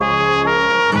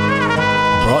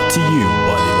to you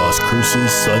by the Las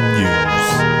Cruces Sun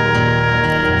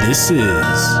News. This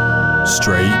is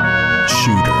Straight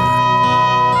Shooter.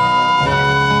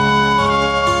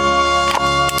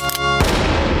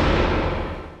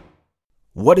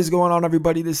 What is going on,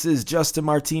 everybody? This is Justin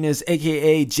Martinez,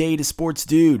 aka Jay the Sports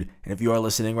Dude. And if you are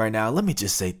listening right now, let me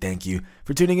just say thank you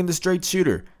for tuning in to Straight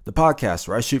Shooter, the podcast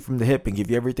where I shoot from the hip and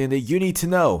give you everything that you need to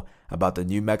know about the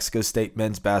New Mexico State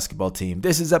men's basketball team.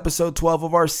 This is episode 12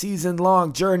 of our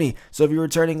season-long journey. So if you're a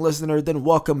returning listener, then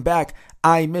welcome back.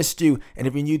 I missed you. And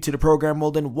if you're new to the program,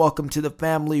 well, then welcome to the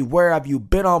family. Where have you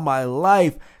been all my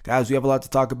life? Guys, we have a lot to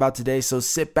talk about today, so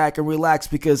sit back and relax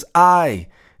because I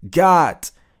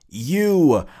got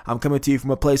you. I'm coming to you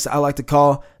from a place I like to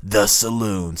call the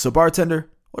saloon. So bartender,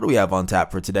 what do we have on tap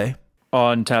for today?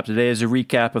 On tap today is a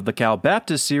recap of the Cal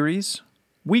Baptist series,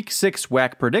 Week 6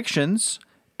 WAC predictions,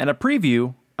 and a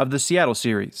preview of the Seattle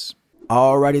series.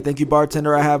 Alrighty, thank you,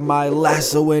 bartender. I have my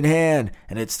lasso in hand,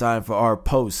 and it's time for our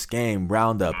post-game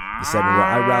roundup, the segment where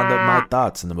I round up my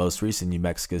thoughts on the most recent New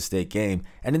Mexico State game.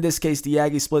 And in this case, the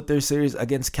Aggies split their series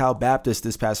against Cal Baptist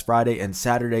this past Friday and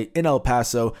Saturday in El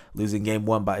Paso, losing Game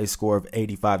 1 by a score of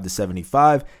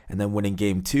 85-75, and then winning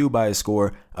Game 2 by a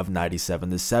score of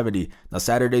 97-70. Now,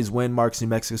 Saturday's win marks New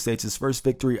Mexico State's first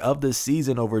victory of the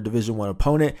season over a Division I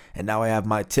opponent, and now I have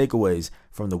my takeaways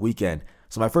from the weekend.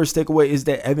 So my first takeaway is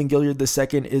that Evan Gilliard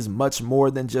II is much more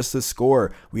than just a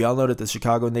scorer. We all know that the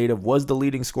Chicago native was the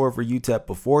leading scorer for UTEP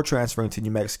before transferring to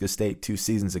New Mexico State 2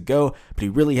 seasons ago, but he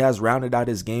really has rounded out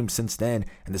his game since then,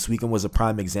 and this weekend was a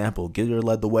prime example. Gilliard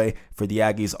led the way for the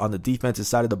Aggies on the defensive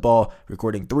side of the ball,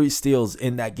 recording 3 steals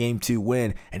in that Game 2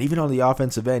 win, and even on the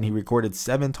offensive end, he recorded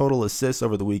 7 total assists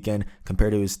over the weekend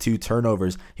compared to his 2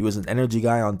 turnovers. He was an energy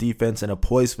guy on defense and a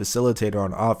poised facilitator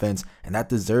on offense, and that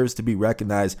deserves to be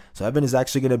recognized. So Evan is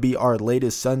actually going to be our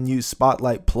latest Sun News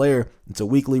Spotlight player. It's a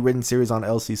weekly written series on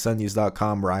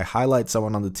lcsunnews.com where I highlight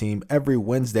someone on the team every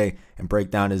Wednesday and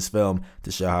break down his film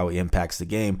to show how he impacts the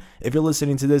game. If you're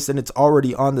listening to this, then it's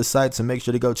already on the site, so make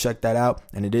sure to go check that out.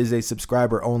 And it is a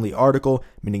subscriber-only article,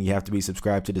 meaning you have to be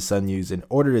subscribed to the Sun News in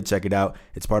order to check it out.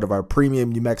 It's part of our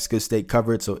premium New Mexico State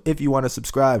coverage, so if you want to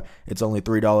subscribe, it's only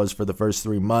 $3 for the first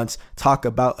 3 months. Talk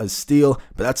about a steal,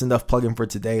 but that's enough plugging for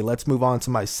today. Let's move on to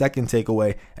my second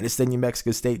takeaway, and it's that New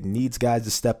Mexico State needs guys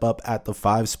to step up at the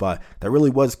 5 spot. That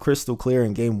really was crystal clear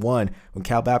in Game 1 when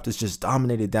Cal Baptist just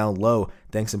dominated down low,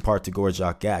 thanks in part to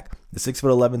Gorjak Gak. The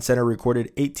 6'11" center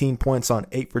recorded 18 points on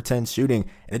 8 for 10 shooting,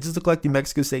 and it just looked like New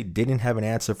Mexico State didn't have an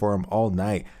answer for him all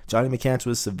night. Johnny McCants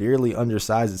was severely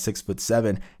undersized at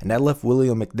 6'7", and that left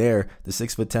William McNair, the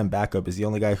 6'10" backup, is the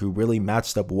only guy who really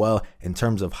matched up well in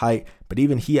terms of height, but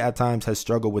even he at times has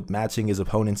struggled with matching his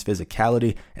opponent's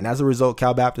physicality, and as a result,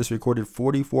 Cal Baptist recorded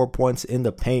 44 points in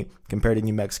the paint compared to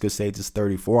New Mexico State's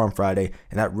 34 on Friday,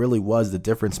 and that really was the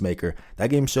difference maker. That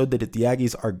game showed that if the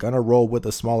Aggies are going to roll with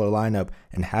a smaller lineup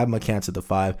and have McCants at the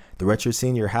 5, the redshirt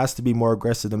senior has to be more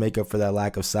aggressive to make up for that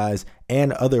lack of size,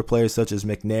 and other players such as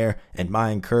McNair and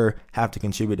Mayan Kerr have to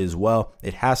contribute as well.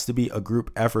 It has to be a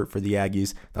group effort for the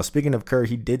Aggies. Now, speaking of Kerr,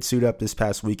 he did suit up this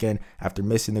past weekend after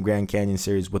missing the Grand Canyon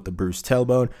series with the bruised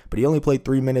tailbone, but he only played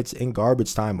 3 minutes in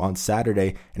garbage time on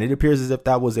Saturday, and it appears as if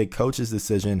that was a coach's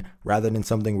decision rather than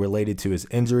something related to his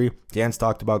injury. Jans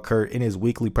talked about Kerr in his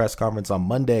weekly press conference on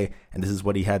Monday, and this is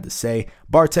what he had to say.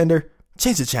 Bartender,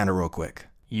 change the channel real quick.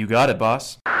 You got it,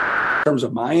 boss. In terms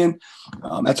of Mayan,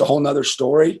 that's a whole nother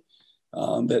story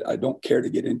that I don't care to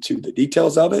get into the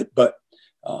details of it, but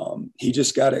he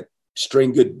just got to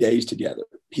string good days together.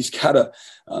 He's got to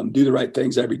do the right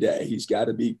things every day. He's got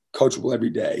to be coachable every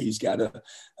day. He's got to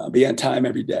be on time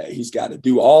every day. He's got to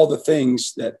do all the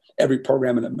things that every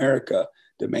program in America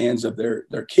demands of their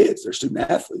kids, their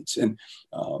student athletes. And,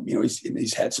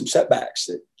 he's had some setbacks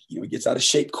that, he gets out of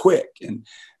shape quick. And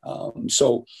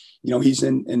so he's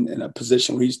in a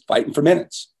position where he's fighting for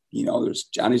minutes. There's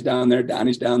Johnny's down there,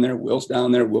 Donnie's down there, Will's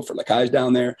down there, Wilfred Lakai's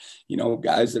down there,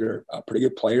 guys that are pretty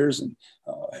good players and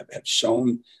have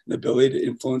shown the ability to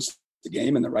influence the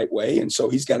game in the right way. And so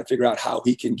he's got to figure out how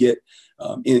he can get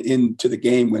into the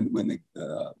game when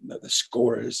the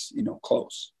score is,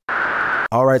 close.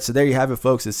 All right, so there you have it,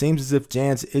 folks. It seems as if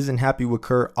Jans isn't happy with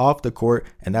Kerr off the court,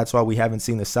 and that's why we haven't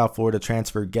seen the South Florida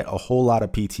transfer get a whole lot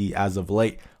of PT as of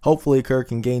late. Hopefully, Kerr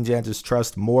can gain Jans'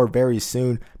 trust more very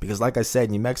soon because, like I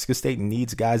said, New Mexico State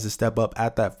needs guys to step up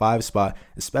at that 5 spot,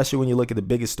 especially when you look at the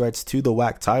biggest threats to the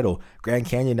WAC title. Grand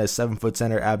Canyon has 7-foot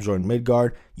center Abjorn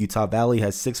Midgard. Utah Valley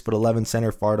has 6'11"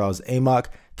 center Fardaws Amok.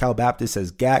 Cal Baptist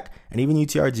has Gak, and even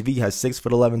UTRGV has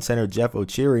 6'11" center Jeff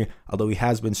Ochiri, although he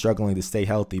has been struggling to stay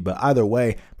healthy. But either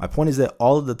way, my point is that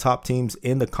all of the top teams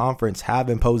in the conference have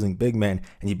imposing big men,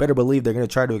 and you better believe they're going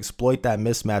to try to exploit that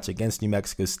mismatch against New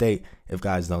Mexico State if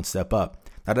guys don't step up.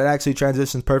 Now that actually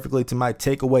transitions perfectly to my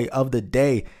takeaway of the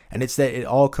day, and it's that it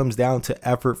all comes down to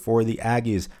effort for the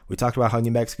Aggies. We talked about how New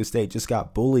Mexico State just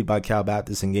got bullied by Cal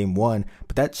Baptist in Game 1,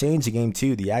 but that changed in Game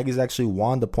 2. The Aggies actually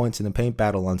won the points in the paint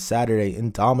battle on Saturday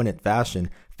in dominant fashion,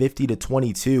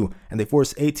 50-22, and they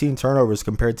forced 18 turnovers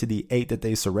compared to the 8 that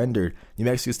they surrendered. New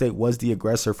Mexico State was the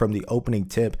aggressor from the opening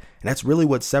tip, and that's really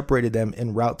what separated them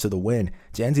en route to the win.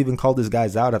 Jans even called his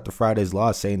guys out after Friday's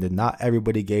loss, saying that not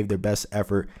everybody gave their best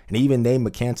effort, and he even named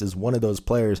McCants as one of those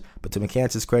players, but to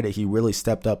McCants' credit, he really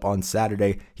stepped up on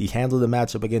Saturday. He handled the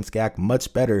matchup against Gak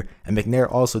much better, and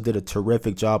McNair also did a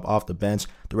terrific job off the bench.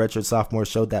 The redshirt sophomore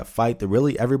showed that fight that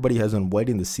really everybody has been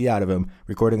waiting to see out of him,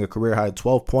 recording a career-high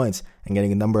 12 points and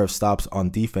getting a number of stops on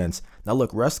defense. Now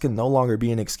look, rust can no longer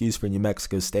be an excuse for New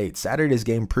Mexico State. Saturday's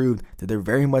game proved that they're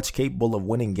very much capable of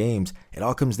winning games. It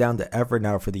all comes down to effort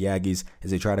now for the Aggies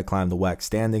as they try to climb the WAC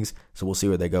standings, so we'll see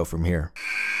where they go from here.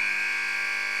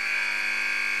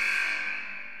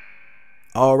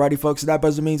 Alrighty folks, so that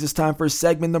buzzer means it's time for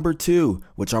segment number 2,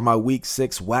 which are my Week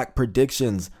 6 WAC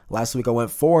predictions. Last week I went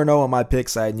 4-0 on my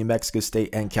picks. I had New Mexico State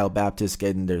and Cal Baptist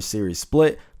getting their series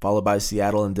split, followed by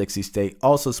Seattle and Dixie State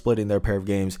also splitting their pair of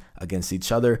games against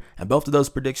each other, and both of those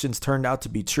predictions turned out to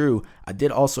be true. I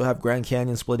did also have Grand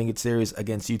Canyon splitting its series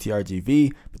against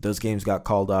UTRGV, but those games got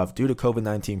called off due to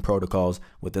COVID-19 protocols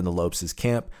within the Lopes'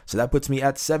 camp, so that puts me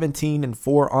at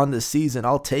 17-4 on the season.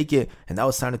 I'll take it, and now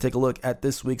it's time to take a look at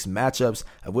this week's matchups,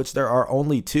 of which there are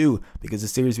only 2, because the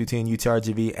series between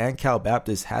UTRGV and Cal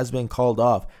Baptist has been called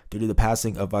off due to the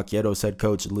passing of Vaqueros head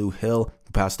coach Lou Hill,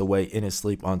 who passed away in his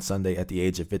sleep on Sunday at the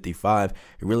age of 55. It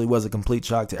really was a complete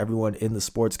shock to everyone in the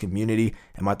sports community,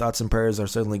 and my thoughts and prayers are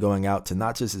certainly going out to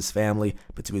not just his family,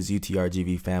 but to his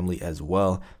UTRGV family as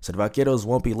well. So the Vaqueros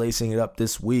won't be lacing it up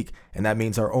this week, and that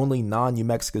means our only non-New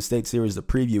Mexico State series to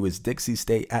preview is Dixie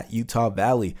State at Utah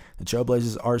Valley. The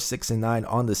Trailblazers are 6-9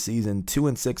 on the season,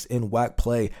 2-6 in WAC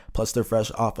play, plus they're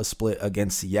fresh off a split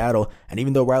against Seattle, and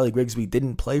even though Riley Grigsby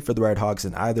didn't play for the Red Hawks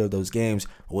in either of those games,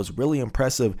 what was really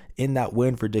impressive in that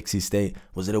win for Dixie State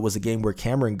was that it was a game where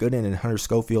Cameron Gooden and Hunter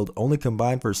Schofield only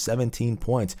combined for 17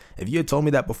 points. If you had told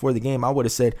me that before the game, I would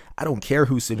have said, I don't care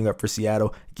who's suiting up for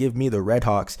Seattle, give me the Red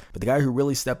Hawks. But the guy who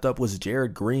really stepped up was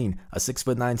Jared Green, a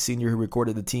 6'9" senior who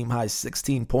recorded the team high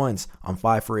 16 points on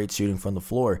 5 for 8 shooting from the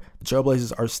floor. The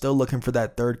Trailblazers are still looking for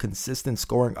that third consistent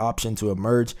scoring option to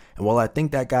emerge, and while I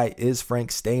think that guy is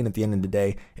Frank Stain at the end of the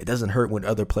day, it doesn't hurt when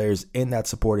other players in that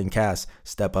supporting cast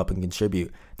step up and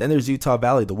contribute. Then there's Utah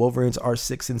Valley. The Wolverines are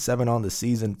 6-7 on the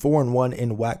season, 4-1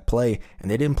 in WAC play,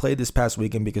 and they didn't play this past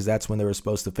weekend because that's when they were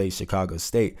supposed to face Chicago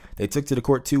State. They took to the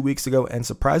court 2 weeks ago and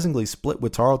surprisingly split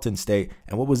with Tarleton State,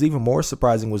 and what was even more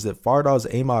surprising was that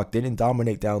Fardaws Amok didn't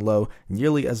dominate down low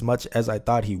nearly as much as I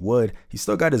thought he would. He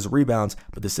still got his rebounds,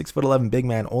 but the 6'11" big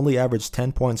man only averaged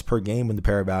 10 points per game in the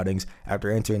pair of outings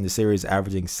after entering the series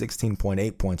averaging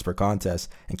 16.8 points per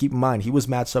contest. And keep in mind, he was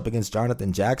matched up against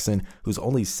Jonathan Jackson, who's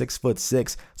only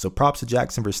 6'6", so props to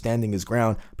Jackson for standing his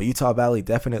ground, but Utah Valley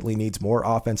definitely needs more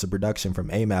offensive production from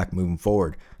AMAC moving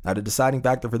forward. Now, the deciding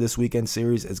factor for this weekend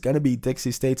series is going to be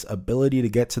Dixie State's ability to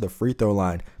get to the free throw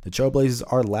line. The Trailblazers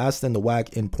are last in the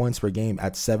WAC in points per game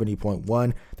at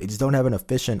 70.1. They just don't have an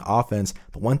efficient offense,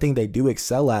 but one thing they do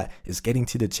excel at is getting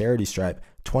to the charity stripe.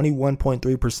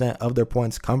 21.3% of their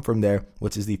points come from there,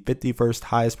 which is the 51st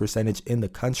highest percentage in the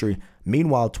country.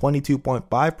 Meanwhile,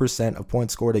 22.5% of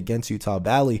points scored against Utah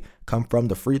Valley come from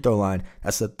the free throw line.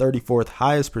 That's the 34th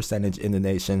highest percentage in the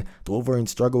nation. The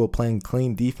Wolverines struggle with playing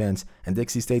clean defense, and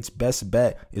Dixie State's best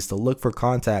bet is to look for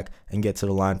contact and get to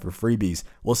the line for freebies.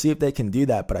 We'll see if they can do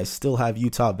that, but I still have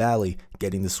Utah Valley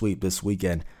getting the sweep this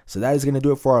weekend. So that is going to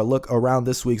do it for our look around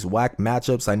this week's WAC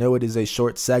matchups. I know it is a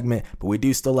short segment, but we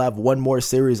do still have one more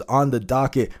series on the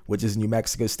docket, which is New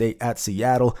Mexico State at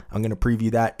Seattle. I'm going to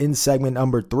preview that in segment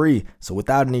number 3. So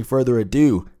without any further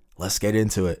ado, let's get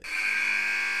into it.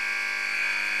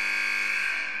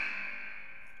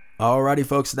 Alrighty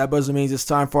folks, so that buzzer means it's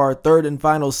time for our third and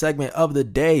final segment of the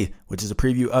day, which is a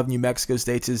preview of New Mexico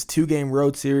State's 2-game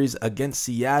road series against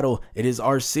Seattle. It is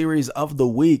our series of the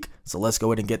week. So let's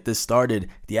go ahead and get this started.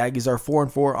 The Aggies are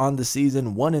 4-4 on the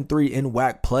season, 1-3 in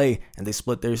WAC play, and they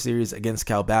split their series against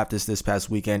Cal Baptist this past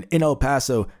weekend in El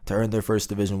Paso to earn their first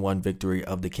Division I victory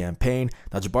of the campaign.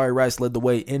 Now, Jabari Rice led the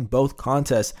way in both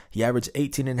contests. He averaged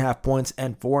 18.5 points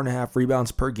and 4.5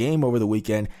 rebounds per game over the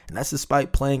weekend, and that's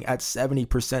despite playing at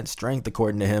 70% strength,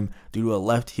 according to him, due to a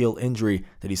left heel injury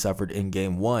that he suffered in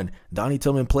Game 1. Donnie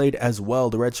Tillman played as well.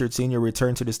 The redshirt senior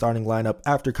returned to the starting lineup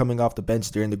after coming off the bench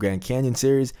during the Grand Canyon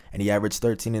series, and he averaged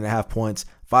 13.5 points,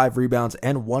 5 rebounds,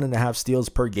 and 1.5 steals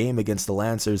per game against the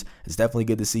Lancers. It's definitely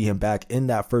good to see him back in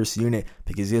that first unit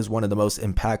because he is one of the most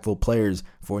impactful players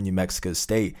for New Mexico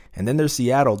State. And then there's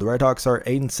Seattle. The Redhawks are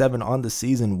 8-7 on the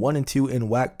season, 1-2 in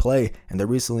WAC play, and they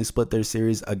recently split their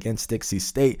series against Dixie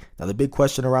State. Now, the big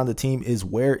question around the team is,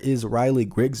 where is Riley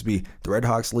Grigsby? The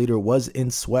Redhawks leader was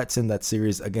in sweats in that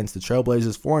series against the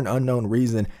Trailblazers for an unknown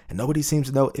reason, and nobody seems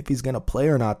to know if he's going to play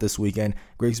or not this weekend.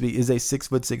 Grigsby is a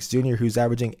 6'6" junior who's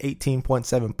averaging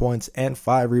 18.7 points and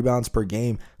 5 rebounds per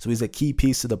game, so he's a key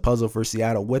piece to the puzzle for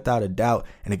Seattle without a doubt.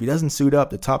 And if he doesn't suit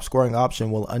up, the top scoring option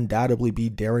will undoubtedly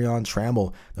be Darion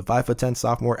Trammell. The 5'10"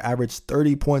 sophomore averaged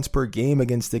 30 points per game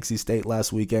against Dixie State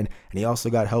last weekend, and he also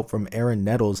got help from Aaron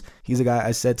Nettles. He's a guy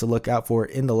I said to look out for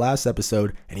in the last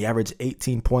episode, and he averaged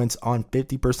 18 points on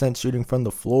 50% shooting from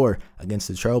the floor against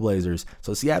the Trailblazers.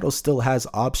 So Seattle still has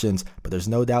options, but there's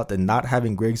no doubt that not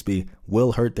having Grigsby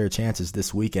will hurt their chances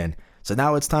this weekend. So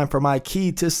now it's time for my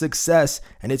key to success,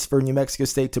 and it's for New Mexico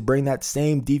State to bring that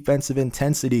same defensive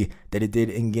intensity that it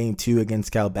did in Game 2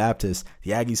 against Cal Baptist.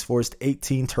 The Aggies forced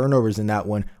 18 turnovers in that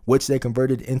one, which they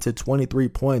converted into 23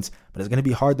 points, but it's going to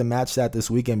be hard to match that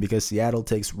this weekend because Seattle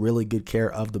takes really good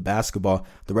care of the basketball.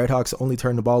 The Redhawks only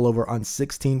turned the ball over on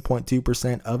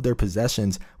 16.2% of their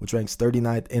possessions, which ranks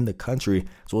 39th in the country.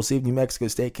 So we'll see if New Mexico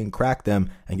State can crack them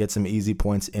and get some easy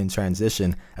points in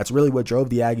transition. That's really what drove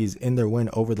the Aggies in their win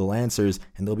over the Lancers,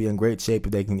 and they'll be in great shape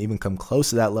if they can even come close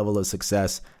to that level of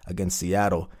success against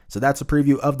Seattle. So that's a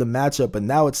preview of the matchup, but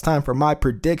now it's time for my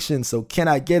prediction. So can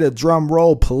I get a drum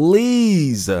roll,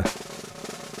 please?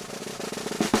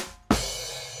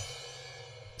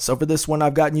 So for this one,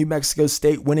 I've got New Mexico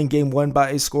State winning Game 1 by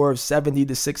a score of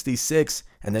 70-66,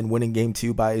 and then winning Game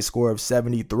 2 by a score of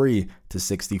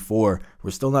 73-64.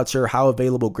 We're still not sure how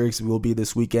available Grigsby will be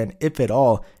this weekend, if at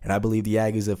all, and I believe the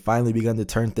Aggies have finally begun to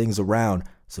turn things around.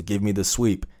 So give me the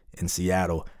sweep in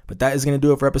Seattle. But that is going to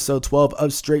do it for episode 12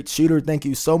 of Straight Shooter. Thank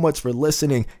you so much for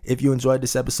listening. If you enjoyed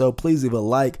this episode, please leave a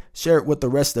like, share it with the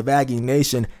rest of Aggie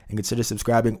Nation, and consider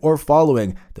subscribing or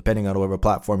following, depending on whatever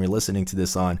platform you're listening to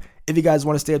this on. If you guys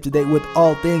want to stay up to date with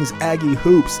all things Aggie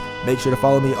Hoops, make sure to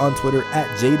follow me on Twitter at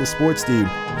JTheSportsDude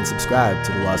and subscribe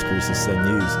to the Las Cruces Sun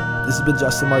News. This has been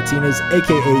Justin Martinez, aka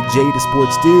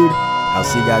JTheSportsDude. I'll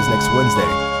see you guys next Wednesday.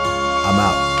 I'm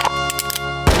out.